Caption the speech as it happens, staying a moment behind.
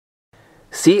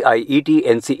CIET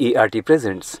NCERT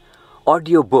presents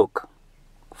audiobook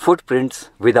Footprints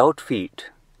Without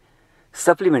Feet,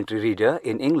 supplementary reader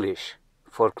in English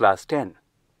for class 10.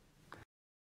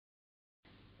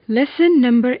 Lesson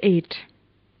number 8.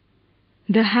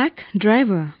 The Hack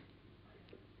Driver.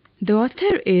 The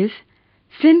author is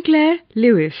Sinclair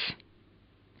Lewis.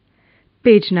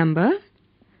 Page number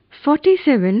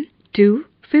 47 to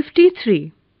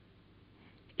 53.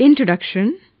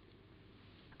 Introduction.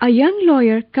 A young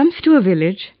lawyer comes to a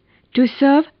village to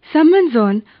serve summons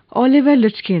on Oliver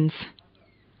Lutkins.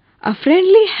 A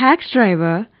friendly hack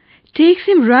driver takes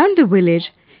him round the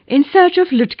village in search of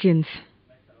Lutkins.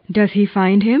 Does he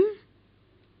find him?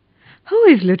 Who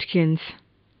is Lutkins?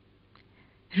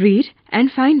 Read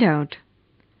and find out.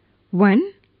 1.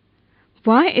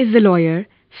 Why is the lawyer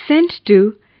sent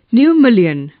to New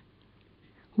Mullion?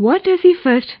 What does he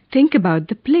first think about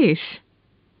the place?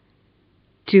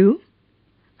 2.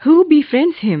 Who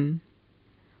befriends him?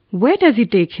 Where does he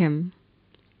take him?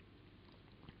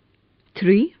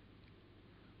 3.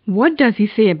 What does he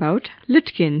say about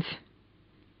Lutkins?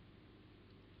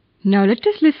 Now let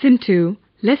us listen to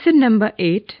lesson number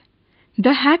 8,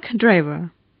 The Hack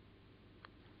Driver.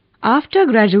 After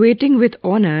graduating with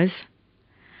honors,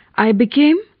 I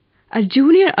became a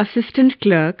junior assistant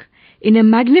clerk in a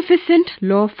magnificent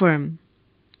law firm.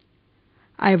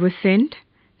 I was sent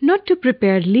not to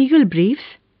prepare legal briefs,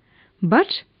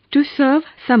 but to serve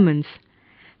summons,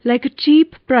 like a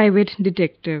cheap private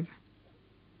detective.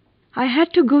 I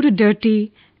had to go to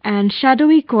dirty and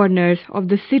shadowy corners of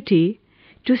the city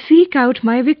to seek out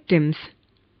my victims.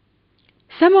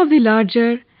 Some of the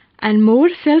larger and more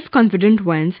self-confident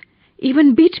ones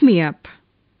even beat me up.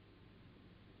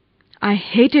 I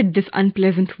hated this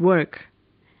unpleasant work,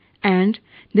 and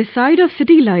the side of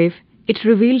city life it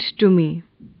revealed to me.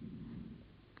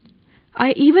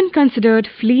 I even considered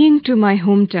fleeing to my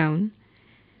hometown,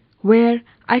 where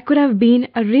I could have been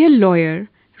a real lawyer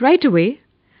right away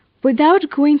without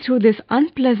going through this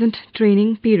unpleasant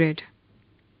training period.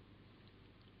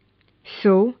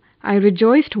 So I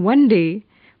rejoiced one day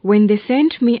when they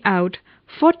sent me out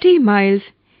 40 miles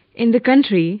in the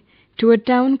country to a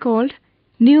town called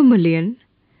New Mullion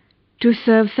to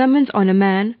serve summons on a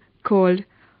man called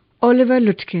Oliver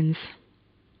Lutkins.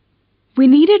 We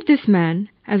needed this man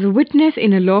as a witness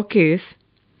in a law case,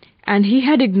 and he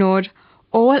had ignored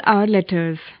all our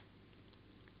letters.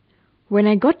 When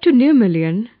I got to New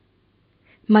Mullion,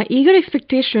 my eager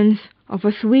expectations of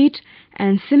a sweet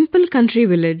and simple country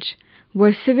village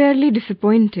were severely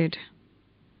disappointed.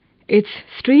 Its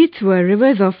streets were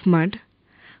rivers of mud,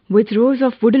 with rows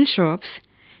of wooden shops,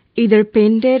 either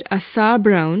painted a sour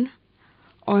brown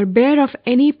or bare of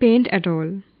any paint at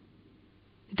all.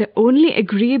 The only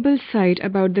agreeable sight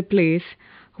about the place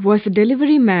was the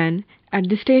delivery man at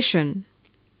the station.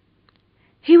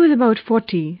 He was about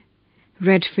 40,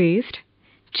 red-faced,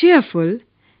 cheerful,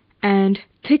 and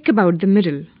thick about the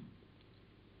middle.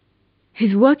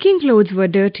 His working clothes were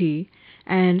dirty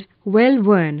and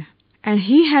well-worn, and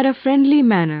he had a friendly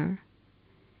manner.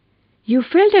 You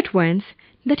felt at once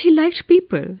that he liked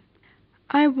people.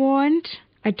 I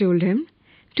told him,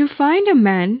 to find a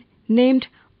man named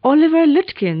Oliver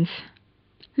Lutkins.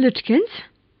 Lutkins?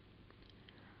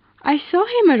 I saw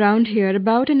him around here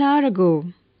about an hour ago.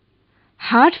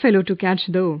 Hard fellow to catch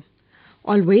though,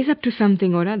 always up to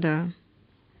something or other.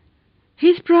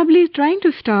 He's probably trying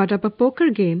to start up a poker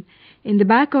game in the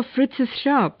back of Fritz's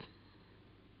shop.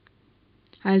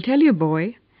 I'll tell you,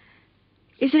 boy.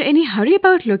 Is there any hurry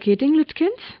about locating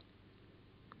Lutkins?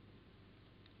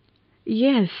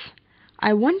 Yes,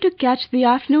 I want to catch the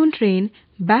afternoon train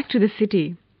back to the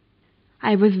city.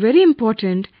 I was very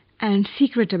important and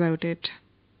secret about it.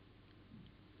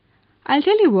 I'll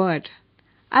tell you what,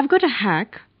 I've got a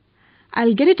hack.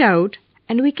 I'll get it out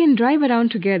and we can drive around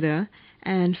together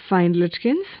and find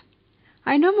Lutkins.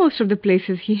 I know most of the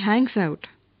places he hangs out.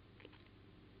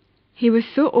 He was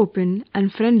so open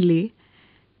and friendly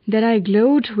that I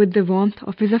glowed with the warmth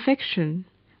of his affection.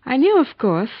 I knew, of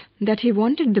course, that he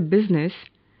wanted the business,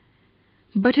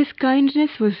 but his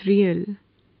kindness was real.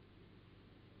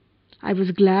 I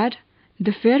was glad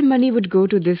the fair money would go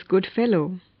to this good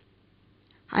fellow.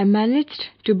 I managed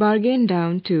to bargain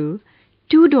down to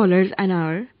 $2 an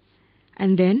hour,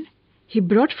 and then he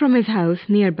brought from his house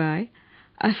nearby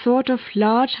a sort of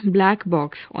large black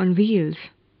box on wheels.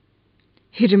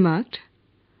 He remarked,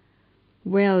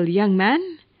 "Well, young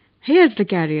man, here's the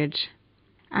carriage,"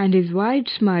 and his wide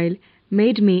smile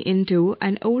made me into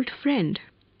an old friend.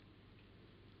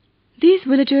 These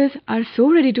villagers are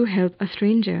so ready to help a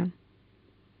stranger.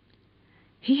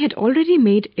 He had already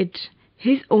made it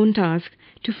his own task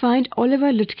to find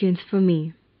Oliver Litkins for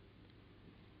me.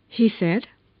 He said,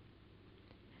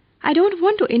 "I don't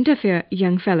want to interfere,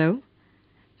 young fellow,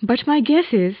 but my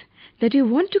guess is that you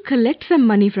want to collect some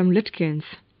money from Litkins.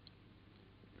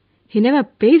 He never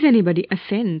pays anybody a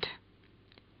cent.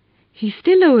 He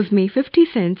still owes me 50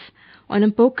 cents on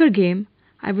a poker game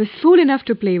I was fool enough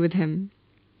to play with him.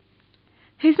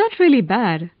 He's not really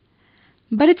bad,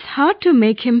 but it's hard to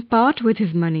make him part with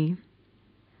his money.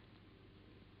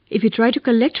 If you try to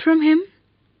collect from him,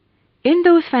 in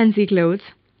those fancy clothes,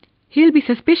 he'll be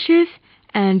suspicious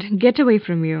and get away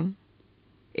from you.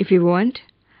 If you want,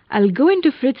 I'll go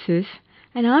into Fritz's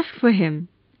and ask for him,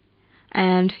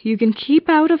 and you can keep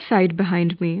out of sight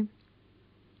behind me."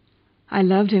 I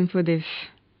loved him for this.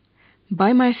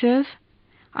 By myself,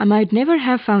 I might never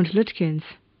have found Litkins.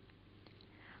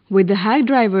 With the hack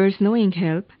driver's knowing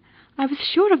help, I was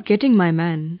sure of getting my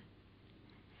man.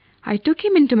 I took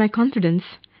him into my confidence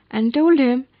and told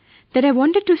him that I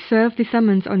wanted to serve the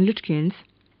summons on Litkins,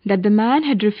 that the man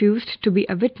had refused to be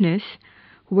a witness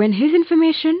when his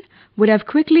information would have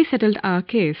quickly settled our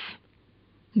case.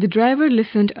 The driver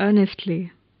listened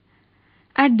earnestly.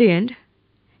 At the end,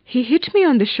 he hit me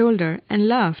on the shoulder and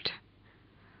laughed.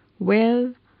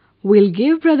 "Well, we'll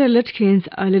give Brother Litkins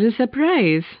a little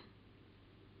surprise."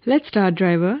 "Let's start,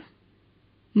 driver.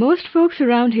 Most folks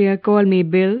around here call me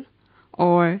Bill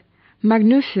or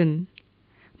Magnuson.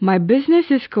 My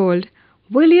business is called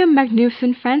William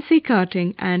Magnuson Fancy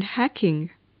Carting and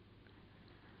Hacking."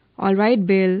 "All right,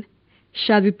 Bill.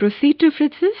 Shall we proceed to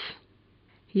Fritz's?"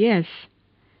 "Yes.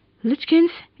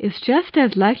 Litkins is just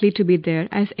as likely to be there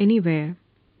as anywhere.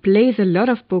 Plays a lot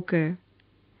of poker.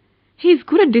 He's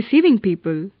good at deceiving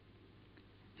people."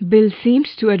 Bill seemed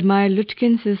to admire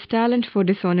Litkins' talent for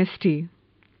dishonesty.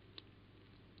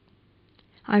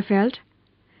 I felt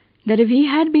that if he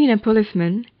had been a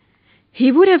policeman,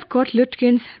 he would have caught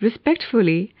Litkins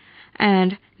respectfully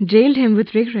and jailed him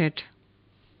with regret.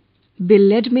 Bill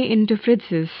led me into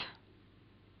Fritz's.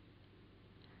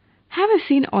 "Have you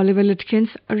seen Oliver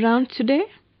Litkins around today?"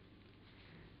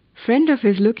 "Friend of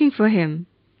his looking for him,"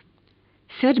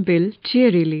 said Bill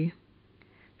cheerily.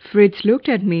 Fritz looked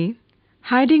at me,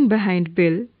 hiding behind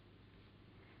Bill.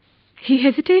 He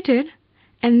hesitated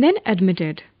and then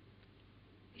admitted,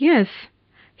 "Yes,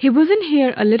 he was in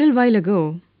here a little while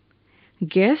ago.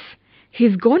 Guess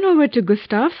he's gone over to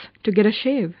Gustav's to get a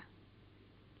shave."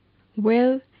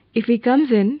 "Well, if he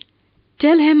comes in,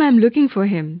 tell him I'm looking for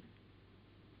him."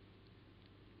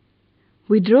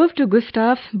 We drove to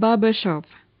Gustav's barber shop.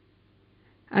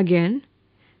 Again,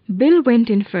 Bill went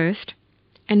in first,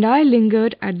 and I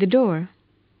lingered at the door.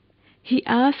 He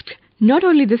asked not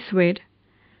only the Swede,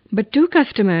 but 2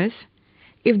 customers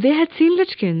if they had seen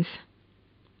Litkins.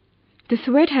 The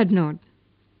Swede had not.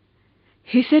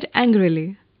 He said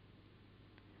angrily,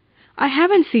 "I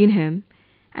haven't seen him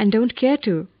and don't care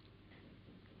to.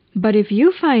 But if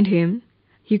you find him,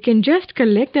 you can just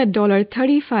collect that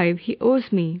 $35 he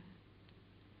owes me."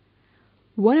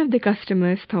 One of the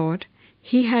customers thought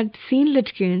he had seen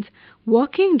Litkins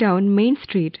walking down Main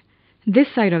Street, this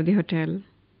side of the hotel.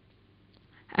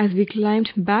 As we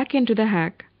climbed back into the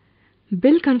hack,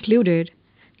 Bill concluded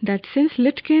that since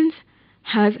Litkins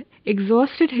has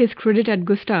exhausted his credit at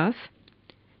Gustav's,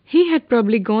 he had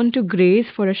probably gone to Gray's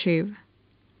for a shave.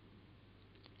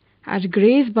 At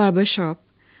Gray's barber shop,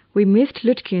 we missed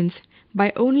Litkins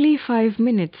by only 5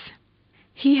 minutes.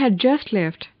 He had just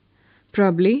left,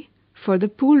 probably for the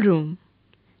pool room.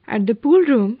 At the pool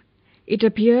room, it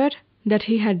appeared that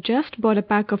he had just bought a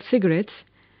pack of cigarettes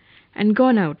and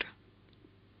gone out.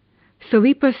 So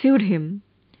we pursued him,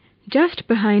 just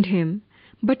behind him,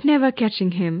 but never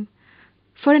catching him,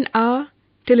 for an hour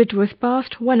till it was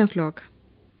past 1 o'clock.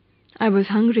 I was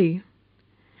hungry,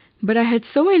 but I had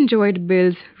so enjoyed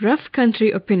Bill's rough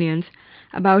country opinions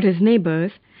about his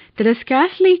neighbors that I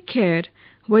scarcely cared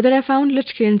whether I found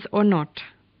Litkins or not.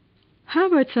 "How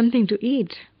about something to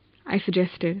eat?" I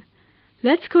suggested.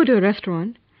 "Let's go to a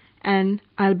restaurant, and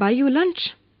I'll buy you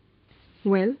lunch."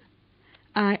 "Well,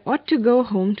 I ought to go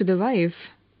home to the wife.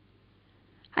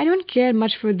 I don't care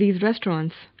much for these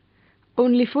restaurants.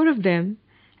 Only 4 of them,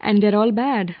 and they're all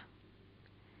bad.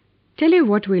 Tell you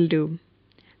what we'll do.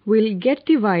 We'll get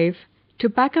the wife to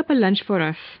pack up a lunch for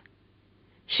us.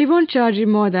 She won't charge you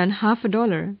more than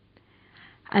 $50,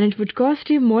 and it would cost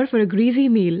you more for a greasy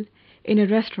meal in a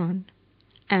restaurant.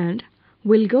 And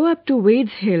we'll go up to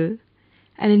Wade's Hill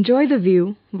and enjoy the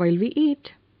view while we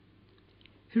eat."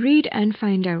 Read and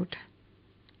find out.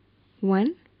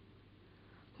 1.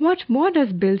 What more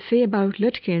does Bill say about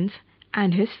Litkins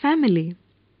and his family?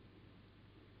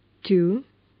 2.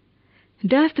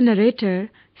 Does the narrator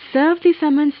serve the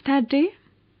summons that day?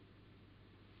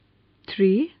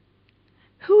 3.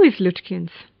 Who is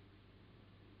Lutkins?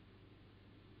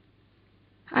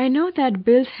 I know that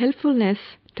Bill's helpfulness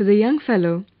to the young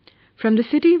fellow from the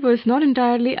city was not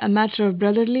entirely a matter of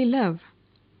brotherly love.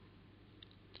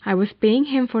 I was paying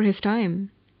him for his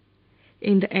time.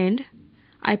 In the end,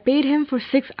 I paid him for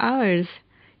 6 hours,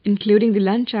 including the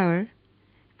lunch hour,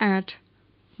 at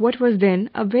what was then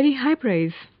a very high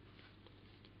price.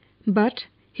 But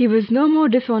he was no more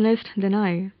dishonest than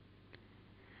I.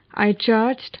 I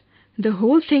charged the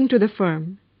whole thing to the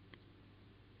firm.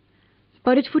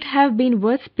 But it would have been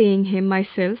worth paying him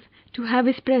myself to have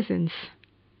his presence.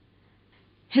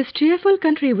 His cheerful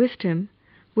country wisdom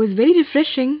was very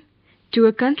refreshing to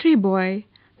a country boy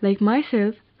like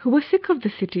myself who was sick of the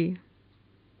city.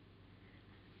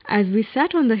 As we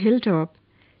sat on the hilltop,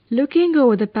 looking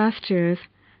over the pastures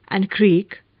and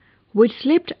creek which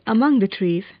slipped among the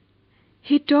trees,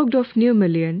 he talked of New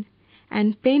Million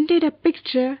and painted a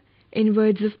picture in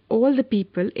words of all the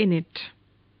people in it.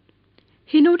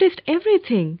 He noticed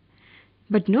everything,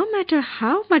 but no matter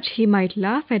how much he might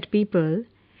laugh at people,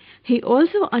 he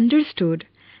also understood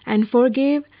and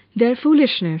forgave their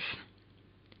foolishness.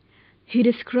 He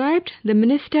described the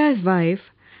minister's wife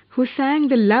who sang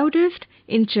the loudest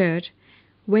in church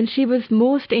when she was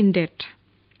most in debt.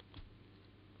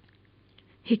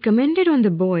 He commented on the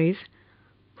boys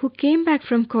who came back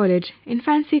from college in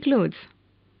fancy clothes.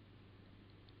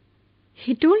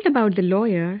 He told about the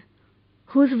lawyer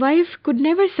whose wife could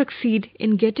never succeed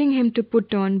in getting him to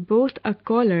put on both a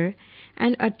collar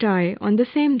and a tie on the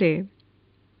same day.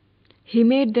 He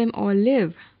made them all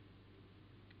live.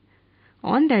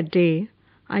 On that day,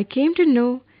 I came to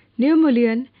know New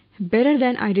Mullion better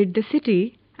than I did the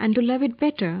city and to love it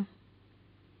better.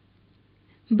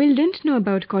 Bill didn't know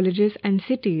about colleges and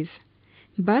cities,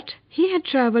 but he had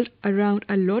traveled around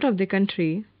a lot of the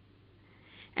country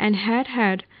and had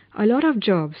had a lot of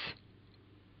jobs.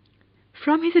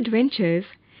 From his adventures,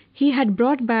 he had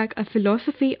brought back a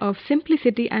philosophy of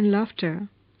simplicity and laughter.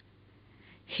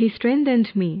 He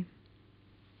strengthened me.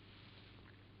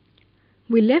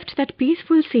 We left that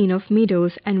peaceful scene of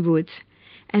meadows and woods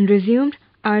and resumed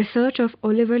our search of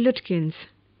Oliver Lutkins.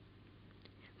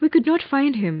 We could not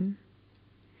find him.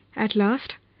 At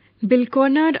last, Bill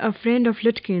cornered a friend of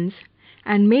Lutkins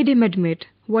and made him admit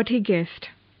what he guessed.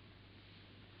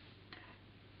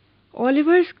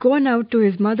 Oliver's gone out to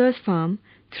his mother's farm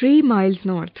 3 miles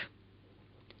north.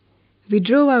 We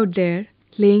drove out there,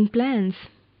 laying plans.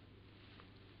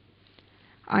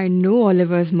 I know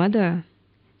Oliver's mother.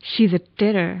 She's a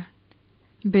terror.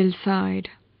 Bill sighed.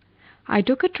 I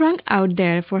took a trunk out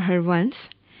there for her once,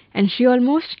 and she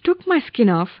almost took my skin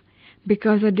off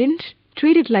because I didn't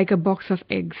treat it like a box of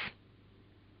eggs.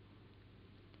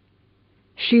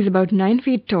 She's about 9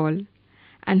 feet tall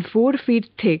and 4 feet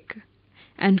thick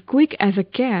and quick as a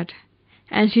cat,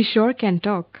 and she sure can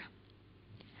talk.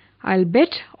 I'll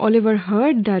bet Oliver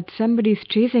heard that somebody's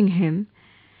chasing him,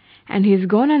 and he's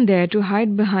gone on there to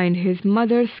hide behind his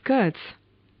mother's skirts.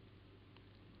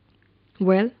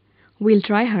 Well, we'll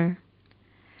try her.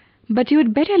 But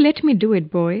you'd better let me do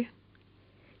it, boy.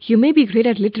 You may be great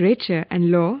at literature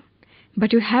and law,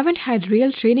 but you haven't had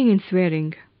real training in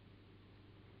swearing.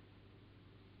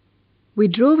 We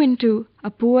drove into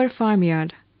a poor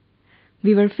farmyard.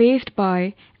 We were faced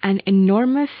by an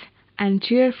enormous and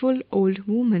cheerful old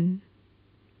woman.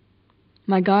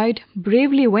 My guide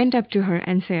bravely went up to her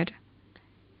and said,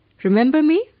 "Remember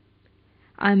me?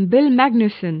 I'm Bill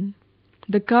Magnuson,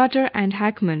 the carter and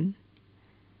hackman.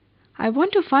 I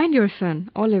want to find your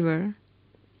son, Oliver."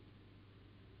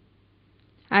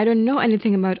 "I don't know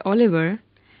anything about Oliver,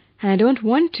 and I don't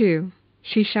want to,"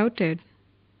 she shouted.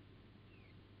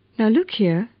 "Now look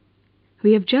here,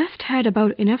 we have just had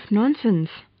about enough nonsense.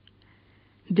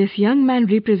 This young man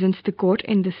represents the court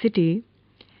in the city,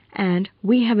 and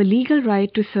we have a legal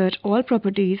right to search all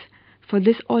properties for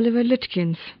this Oliver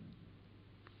Lutkins."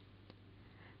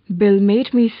 Bill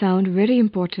made me sound very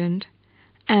important,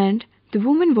 and the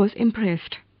woman was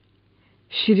impressed.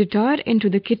 She retired into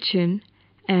the kitchen,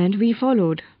 and we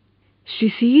followed. She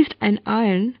seized an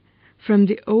iron from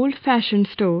the old-fashioned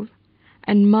stove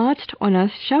and marched on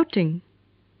us shouting,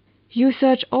 "You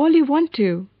search all you want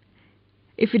to,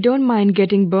 if you don't mind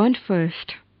getting burned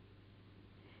first."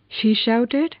 She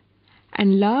shouted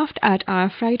and laughed at our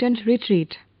frightened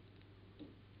retreat.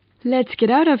 "Let's get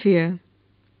out of here."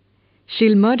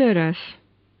 "She'll murder us,"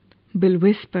 Bill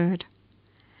whispered.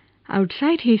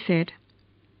 Outside he said,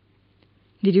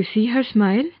 "Did you see her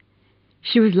smile?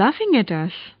 She was laughing at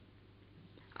us."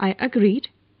 I agreed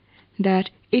that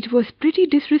it was pretty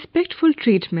disrespectful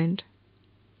treatment.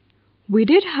 We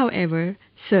did, however,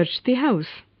 search the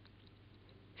house.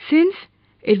 Since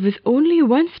it was only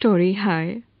one story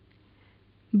high,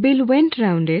 Bill went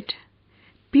round it,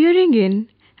 peering in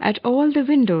at all the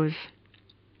windows.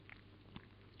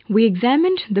 We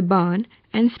examined the barn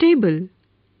and stable.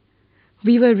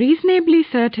 We were reasonably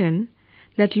certain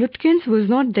that Lutkins was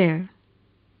not there.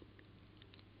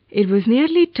 It was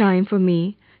nearly time for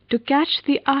me to catch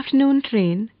the afternoon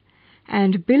train,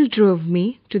 and Bill drove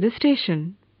me to the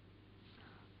station.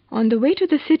 On the way to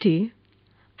the city,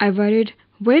 I worried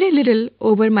very little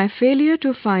over my failure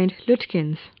to find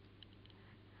Lutkins.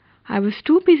 I was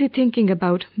too busy thinking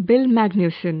about Bill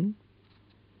Magnuson.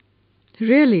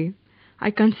 Really,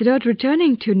 I considered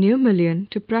returning to New Million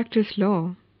to practice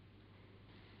law.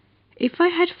 If I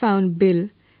had found Bill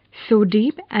so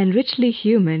deep and richly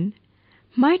human,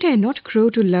 might I not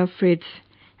grow to love Fritz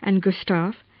and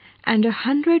Gustav and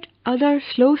 100 other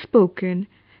slow-spoken,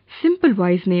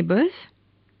 simple-wise neighbors?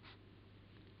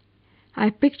 I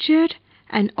pictured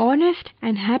an honest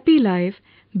and happy life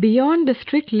beyond the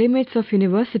strict limits of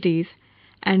universities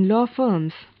and law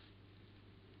firms.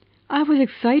 I was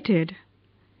excited.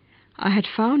 I had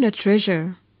found a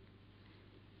treasure.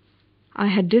 I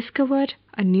had discovered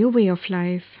a new way of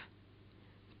life.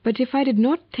 But if I did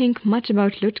not think much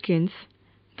about Lutkins,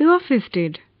 the office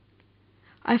did.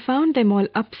 I found them all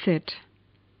upset.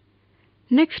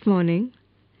 Next morning,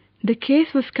 the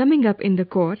case was coming up in the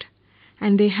court,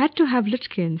 and they had to have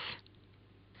Lutkins.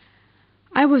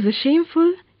 I was a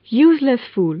shameful, useless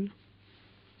fool.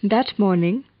 That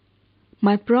morning,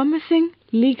 my promising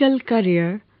legal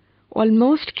career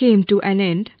almost came to an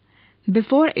end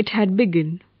before it had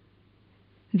begun.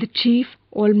 The chief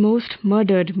almost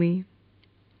murdered me.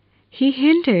 He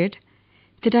hinted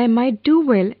that I might do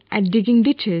well at digging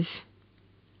ditches.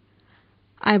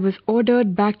 I was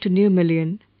ordered back to New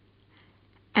Million,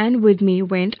 and with me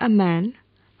went a man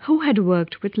who had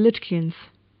worked with Lutkins.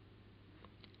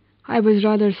 I was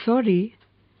rather sorry,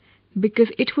 because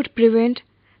it would prevent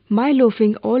my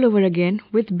loafing all over again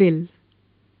with Bill.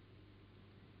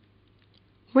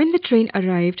 When the train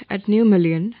arrived at New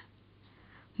Million,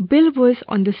 Bill was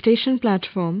on the station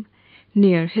platform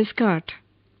near his cart.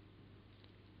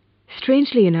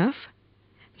 Strangely enough,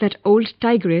 that old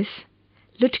tigress,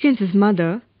 Lutkins'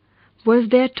 mother, was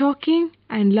there talking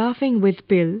and laughing with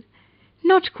Bill,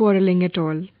 not quarrelling at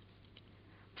all.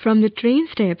 From the train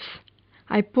steps,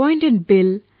 I pointed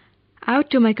Bill out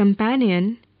to my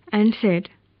companion and said,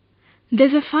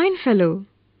 "There's a fine fellow,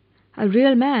 a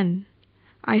real man.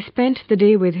 I spent the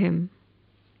day with him."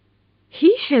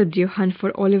 "He helped you hunt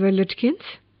for Oliver Lutkins?"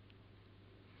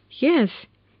 "Yes,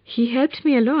 he helped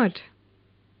me a lot."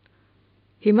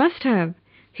 "He must have.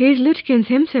 He's Lutkins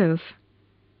himself."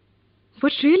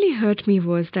 What really hurt me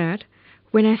was that,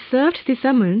 when I served the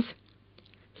summons,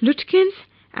 Lutkins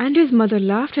and his mother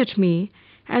laughed at me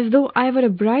as though I were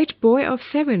a bright boy of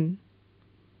 7.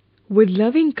 With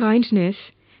loving kindness,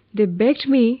 they begged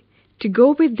me to go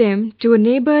with them to a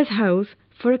neighbor's house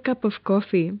for a cup of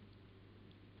coffee.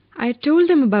 "I told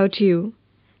them about you,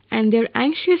 and they're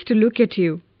anxious to look at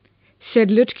you," said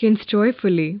Lutkins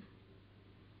joyfully.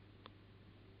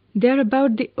 "They're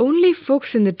about the only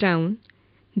folks in the town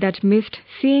that missed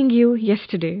seeing you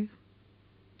yesterday."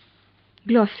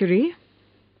 Glossary: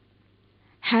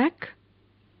 Hack,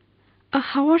 a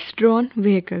horse-drawn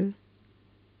vehicle.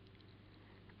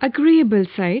 Agreeable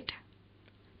sight,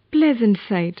 pleasant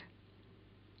sight.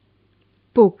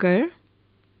 Poker,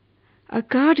 a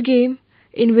card game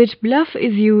in which bluff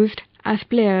is used as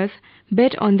players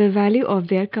bet on the value of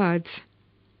their cards.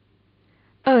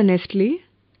 Earnestly,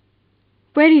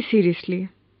 very seriously.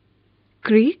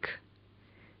 Creek,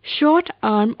 short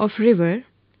arm of river,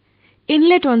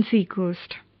 inlet on sea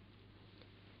coast.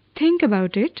 Think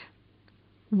about it.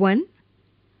 1.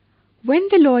 When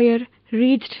the lawyer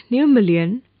reached New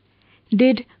Million,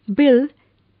 did Bill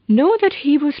know that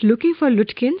he was looking for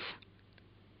Lutkins?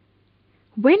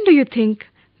 When do you think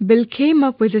Bill came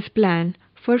up with his plan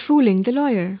for fooling the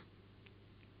lawyer?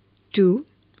 2.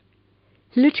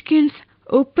 Lutkins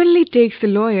openly takes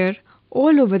the lawyer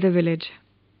all over the village.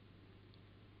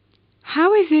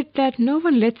 How is it that no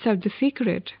one lets out the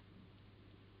secret?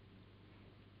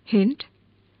 Hint: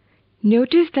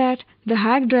 notice that the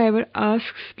hack driver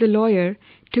asks the lawyer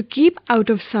to keep out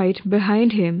of sight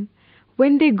behind him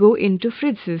when they go into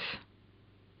Fritz's.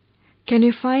 Can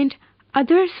you find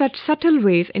other such subtle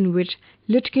ways in which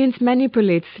Lutkins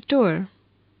manipulates the tour?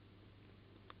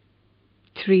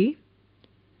 3.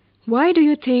 Why do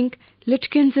you think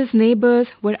Lutkins' neighbors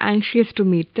were anxious to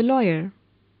meet the lawyer?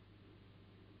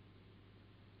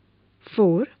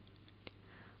 4.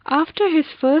 After his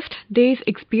first day's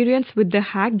experience with the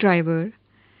hack driver,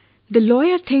 the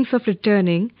lawyer thinks of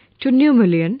returning to New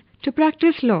Million to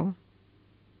practice law.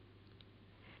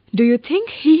 Do you think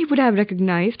he would have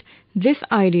recognized this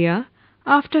idea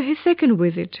after his second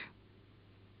visit?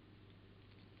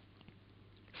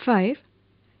 5.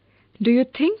 Do you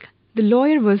think the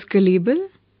lawyer was gullible?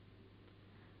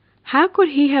 How could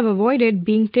he have avoided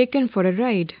being taken for a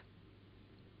ride?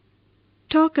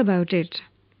 Talk about it.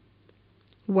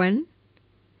 1.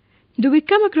 Do we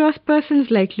come across persons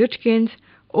like Lutyens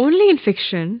only in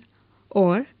fiction,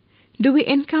 or do we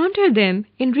encounter them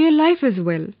in real life as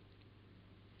well?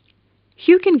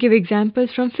 You can give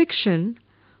examples from fiction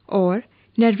or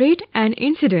narrate an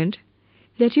incident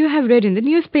that you have read in the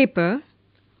newspaper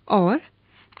or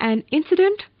an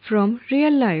incident from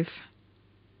real life.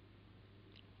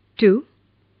 2.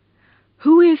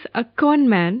 Who is a con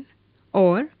man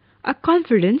or a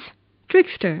confidence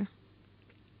trickster?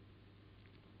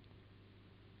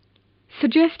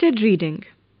 Suggested reading: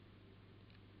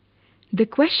 The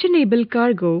Questionable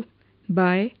Cargo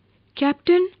by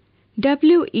Captain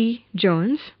W. E.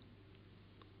 Jones.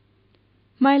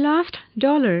 My Last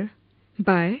Dollar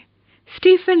by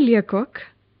Stephen Leacock.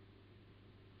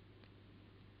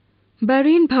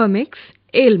 Baron Bhowmick's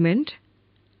Ailment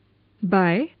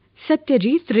by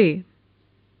Satyajit Ray.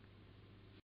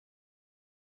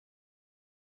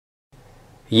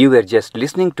 You were just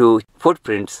listening to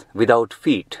Footprints Without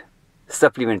Feet,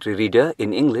 Supplementary Reader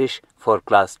in English for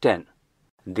Class 10.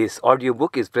 This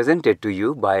audiobook is presented to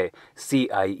you by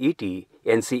CIET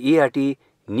NCERT,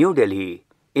 New Delhi,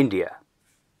 India.